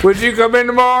 25-year-old, would you come in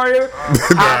tomorrow?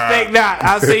 I think not.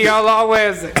 I'll see y'all on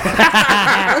Wednesday.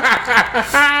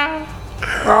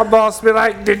 Our boss be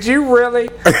like, did you really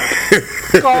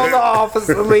call the office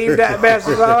and leave that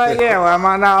message? I'm like, yeah, well, am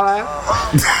I not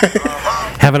allowed?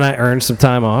 Haven't I earned some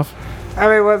time off? I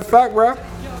mean, what the fuck, bro?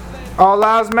 All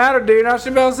lives matter, dude. I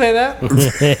should be able to say that.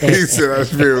 He said, I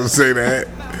should be able to say that.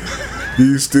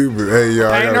 You stupid. Hey,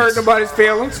 y'all. I ain't hurt nobody's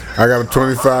feelings. I got a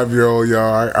 25-year-old,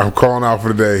 y'all. I'm calling out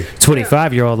for the day.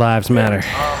 25-year-old lives matter.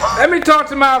 Let me talk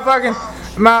to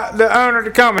the owner of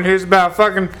the company who's about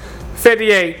fucking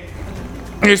 58.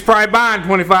 He's probably buying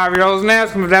 25-year-olds and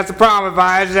ask him if that's a problem. If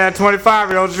I had that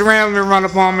 25-year-old just randomly run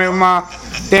up on me with my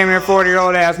damn near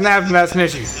 40-year-old ass, and that's an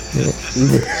issue. I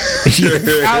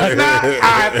was not. All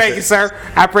right, thank you, sir.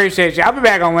 I appreciate you. I'll be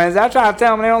back on Wednesday. I try to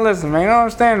tell them they don't listen, man. They don't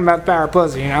understand about the power of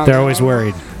pussy, you know. They're always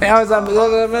worried. They always like, but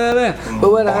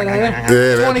what?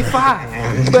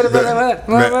 25.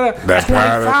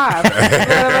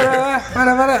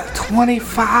 25.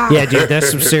 25. Yeah, dude, that's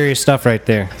some serious stuff right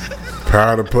there.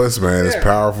 Power to puss, man. It's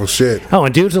powerful shit. Oh,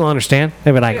 and dudes will understand.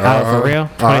 They'll be like, oh, for real?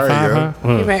 25, All right, huh?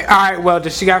 yeah. You mean, all right, well,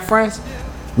 does she got friends?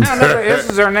 No, this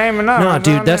is her name enough. No,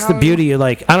 dude, that's the beauty of,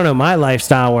 like, I don't know, my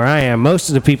lifestyle where I am. Most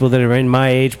of the people that are in my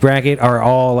age bracket are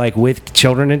all, like, with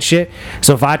children and shit.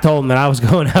 So if I told them that I was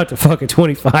going out to fuck a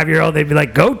 25-year-old, they'd be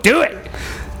like, go do it.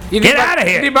 Get out of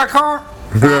here. You need my car?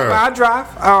 Yeah. I drive.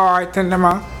 All right, then never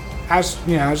mind.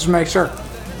 Just make sure.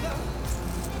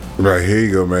 Right, here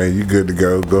you go, man. You good to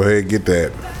go. Go ahead and get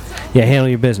that. Yeah, handle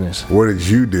your business. What did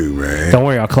you do, man? Don't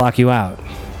worry, I'll clock you out.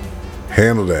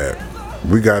 Handle that.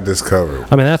 We got this covered.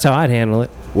 I mean, that's how I'd handle it.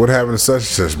 What happened to such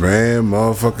and such, man?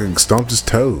 Motherfucker stumped his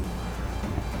toe.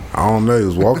 I don't know. He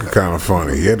was walking kind of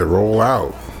funny. He had to roll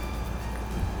out.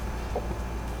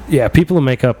 Yeah, people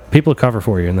will cover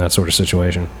for you in that sort of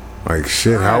situation. Like,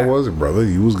 shit, how was it, brother?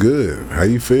 You was good. How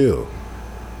you feel?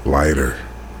 Lighter.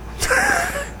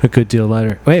 A good deal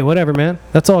lighter. Hey, whatever, man.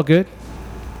 That's all good.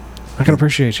 I can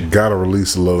appreciate you. Gotta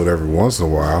release a load every once in a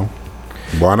while.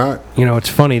 Why not? You know, it's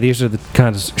funny. These are the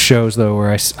kinds of shows, though, where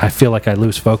I feel like I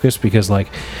lose focus because, like,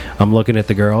 I'm looking at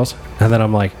the girls, and then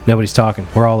I'm like, nobody's talking.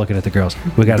 We're all looking at the girls.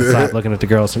 We got to stop looking at the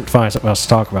girls and find something else to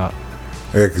talk about.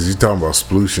 Yeah, because you're talking about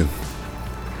splooshing.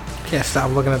 Can't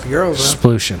stop looking at the girls, huh?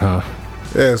 Splooshing, huh?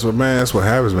 Yeah, that's what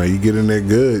happens, man. You get in there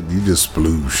good, you just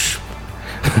sploosh.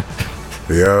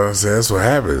 You know what I'm saying? That's what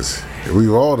happens.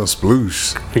 We've all done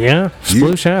sploosh. Yeah,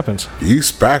 sploosh happens. You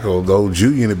spackle, though.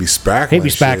 Julian to be spackling. He'd be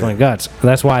spackling shit. guts.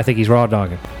 That's why I think he's raw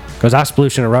dogging. Because I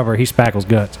sploosh in a rubber, he spackles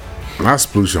guts. I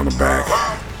sploosh on the back.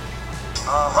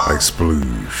 Like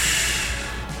sploosh.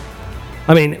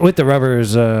 I mean, with the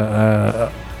rubbers,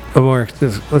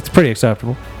 it's pretty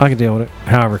acceptable. I can deal with it.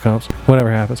 However it comes, whatever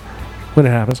happens, when it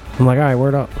happens, I'm like, all right,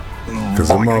 word up. Because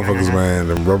the motherfuckers, man,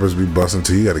 them rubbers be busting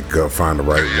too. You gotta go find the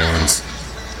right ones.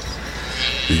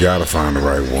 You gotta find the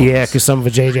right ones. Yeah, because some of the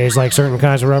JJs like certain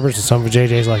kinds of rubbers, and some of the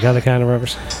JJs like other kind of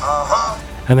rubbers.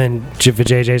 And then the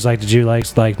JJs like the Jew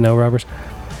likes like no rubbers.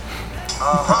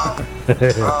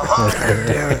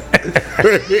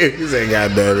 He said,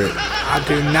 God damn it.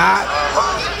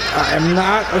 I am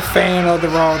not a fan of the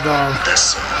raw dog. That's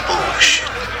some bullshit.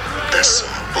 That's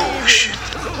some bullshit.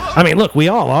 I mean, look, we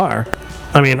all are.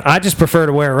 I mean, I just prefer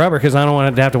to wear a rubber because I don't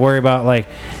want to have to worry about like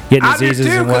getting I do diseases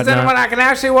too, and because then when whatnot. I can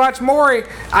actually watch Maury,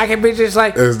 I can be just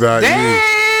like, It's not you.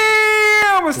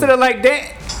 damn, instead of like,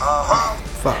 damn.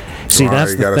 Fuck. See, All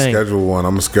that's right, you the gotta thing. schedule one.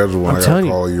 I'm gonna schedule one. I'm I telling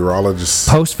gotta you. call a urologist.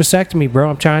 Post vasectomy, bro.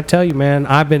 I'm trying to tell you, man.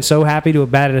 I've been so happy to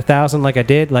have batted 1,000 like I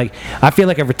did. Like, I feel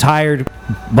like a retired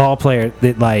ball player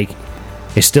that like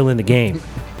is still in the game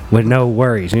with no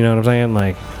worries. You know what I'm saying?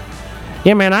 Like,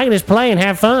 yeah, man, I can just play and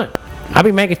have fun. I'll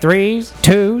be making threes,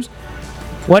 twos,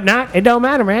 whatnot. It don't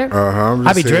matter, man. I'm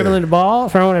I'll be just here. dribbling the ball,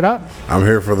 throwing it up. I'm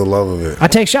here for the love of it. I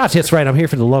take shots. It's right. I'm here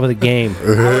for the love of the game.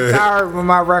 I retired when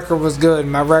my record was good.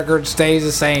 My record stays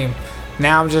the same.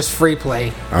 Now I'm just free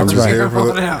play. I'm just right. here for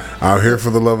the. I'm here for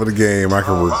the love of the game. I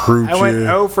can recruit I went you.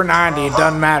 0 for 90. It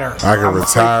doesn't matter. I can I'm free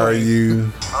retire play.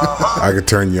 you. I can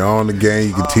turn you on the game.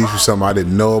 You can teach me something I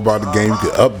didn't know about the game. You can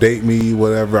update me,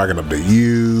 whatever. I can update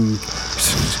you.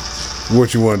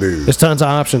 What you want to do? There's tons of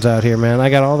options out here, man. I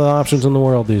got all the options in the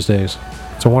world these days.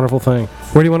 It's a wonderful thing.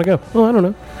 Where do you want to go? Oh, I don't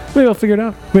know. Maybe I'll figure it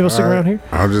out. Maybe I'll stick All right. around here.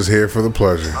 I'm just here for the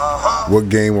pleasure. What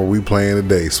game are we playing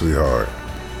today, sweetheart?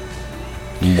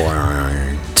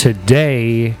 Boing.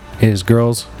 Today is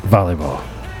girls volleyball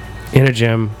in a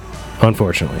gym,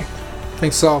 unfortunately. I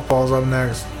think softball's up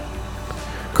next.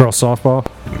 Girls softball.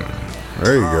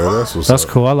 There you go. That's what's That's up.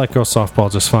 cool. I like girls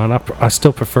softball just fine. I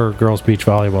still prefer girls beach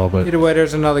volleyball, but Either way,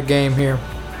 there's another game here.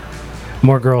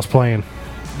 more girls playing.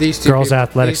 These two Girls people-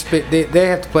 athletics. they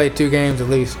have to play 2 games at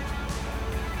least.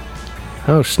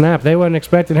 Oh snap! They wasn't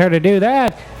expecting her to do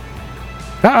that.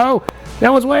 Uh-oh!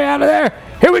 That one's way out of there.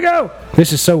 Here we go.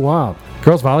 This is so wild.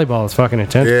 Girls volleyball is fucking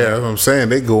intense. Yeah, that's what I'm saying.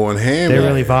 They going ham. They man.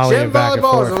 really volleying Gym back and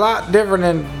volleyball is a forth. lot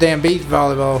different than beach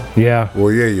volleyball. Yeah.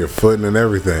 Well, yeah, your footing and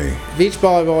everything. Beach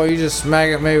volleyball, you just smack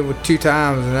it maybe with 2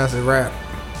 times and that's a wrap.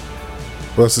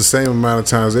 Well, it's the same amount of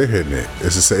times they're hitting it.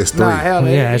 It's 3. Nah, hell,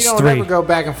 Yeah, you it's don't 3. ever go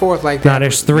back and forth like that. No,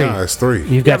 there's 3. Nah, it's 3.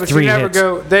 You've Yeah, got but 3 you never hits.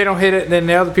 go. They don't hit it, and then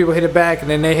the other people hit it back, and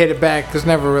then they hit it back. It's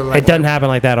never really like It doesn't happen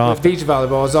like that with often. beach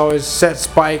volleyball. It's always set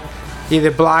spike,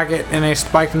 either block it and they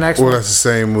spike the next Well, one. that's the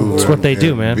same move. That's what they in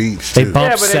do, man. Beach, They too. bump-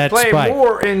 Yeah, but they set play spike.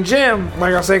 more in gym,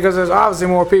 like I say, because there's obviously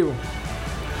more people.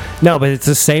 No, but it's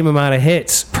the same amount of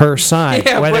hits per side.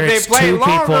 Yeah, whether but they it's play 2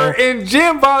 longer people. in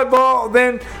gym volleyball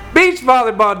than beach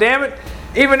volleyball. Damn it!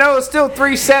 Even though it's still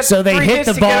 3 sets. So they 3 hit hits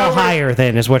the to get ball over. higher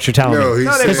then is what you're telling No, me. he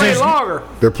No, they said play longer.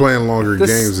 they're playing longer The,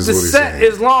 games is the what he's set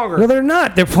saying. is longer. No, they're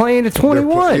not. They're playing to They're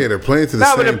 21. they're playing to the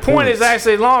No, same but the point is points.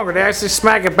 actually longer. They actually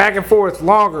smack it back and forth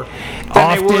longer than they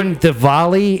Often would. the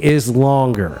volley is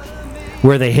longer.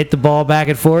 Where they hit the ball back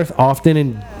and forth, often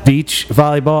in beach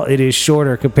volleyball, it is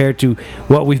shorter compared to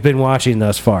what we've been watching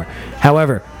thus far.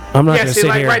 However, I'm not Yeah, going to see, sit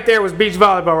like here. right there was beach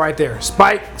volleyball right there.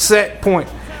 Spike, set, point.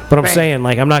 But I'm Bang. saying,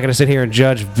 like, I'm not going to sit here and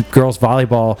judge girls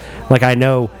volleyball like I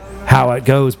know how it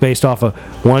goes based off of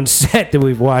one set that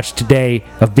we've watched today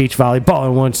of beach volleyball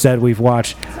and one set we've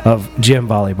watched of gym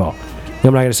volleyball.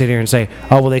 I'm not going to sit here and say,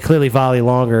 oh, well, they clearly volley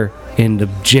longer in the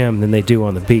gym than they do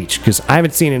on the beach because I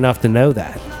haven't seen enough to know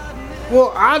that.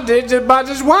 Well, I did just by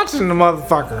just watching the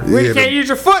motherfucker. When you Yeah, can't use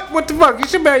your foot, what the fuck? You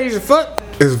should be able to use your foot.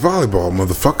 It's volleyball,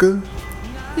 motherfucker.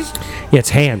 Yeah,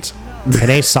 it's hands. It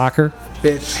ain't soccer.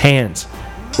 Bitch. Hands.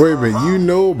 Wait a minute, you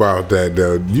know about that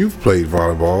though. You've played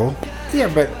volleyball. Yeah,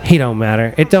 but He don't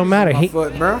matter. It don't matter. my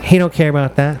foot, bro. He don't care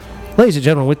about that. Ladies and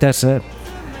gentlemen, with that said,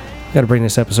 got to bring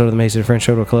this episode of the Mason and Friends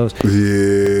Show to a close.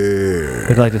 Yeah.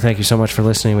 We'd like to thank you so much for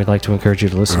listening. We'd like to encourage you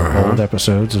to listen to old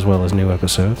episodes as well as new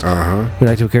episodes. We'd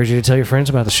like to encourage you to tell your friends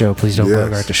about the show. Please don't Yes.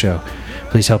 bogart the show.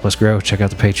 Please help us grow. Check out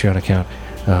the Patreon account.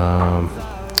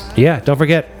 Yeah, don't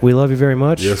forget, we love you very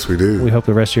much. Yes, we do. We hope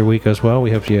the rest of your week goes well.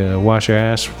 We hope you wash your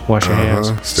ass, wash your hands,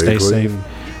 Stay stay clean. safe,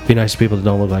 be nice to people that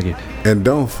don't look like you. And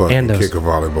don't fucking And those. kick a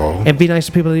volleyball. And be nice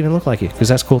to people that even look like you, because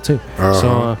that's cool too.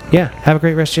 So, yeah, have a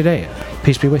great rest of your day.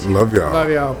 Peace be with you. Love y'all. Love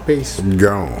y'all. Peace.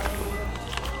 Gone.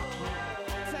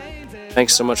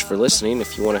 Thanks so much for listening.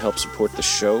 If you want to help support the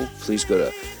show, please go to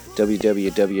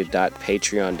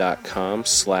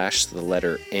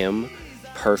www.patreon.com/M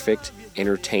Perfect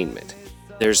Entertainment.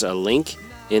 There's a link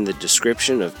in the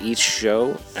description of each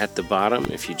show at the bottom.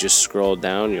 If you just scroll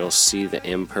down, you'll see the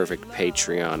Imperfect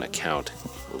Patreon account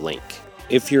link.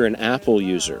 If you're an Apple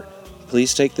user,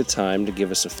 please take the time to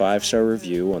give us a 5-star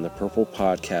review on the Purple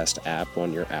Podcast app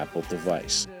on your Apple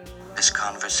device. This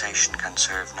conversation can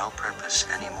serve no purpose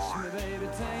anymore.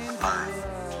 Goodbye.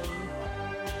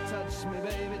 Touch me,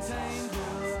 baby, change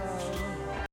your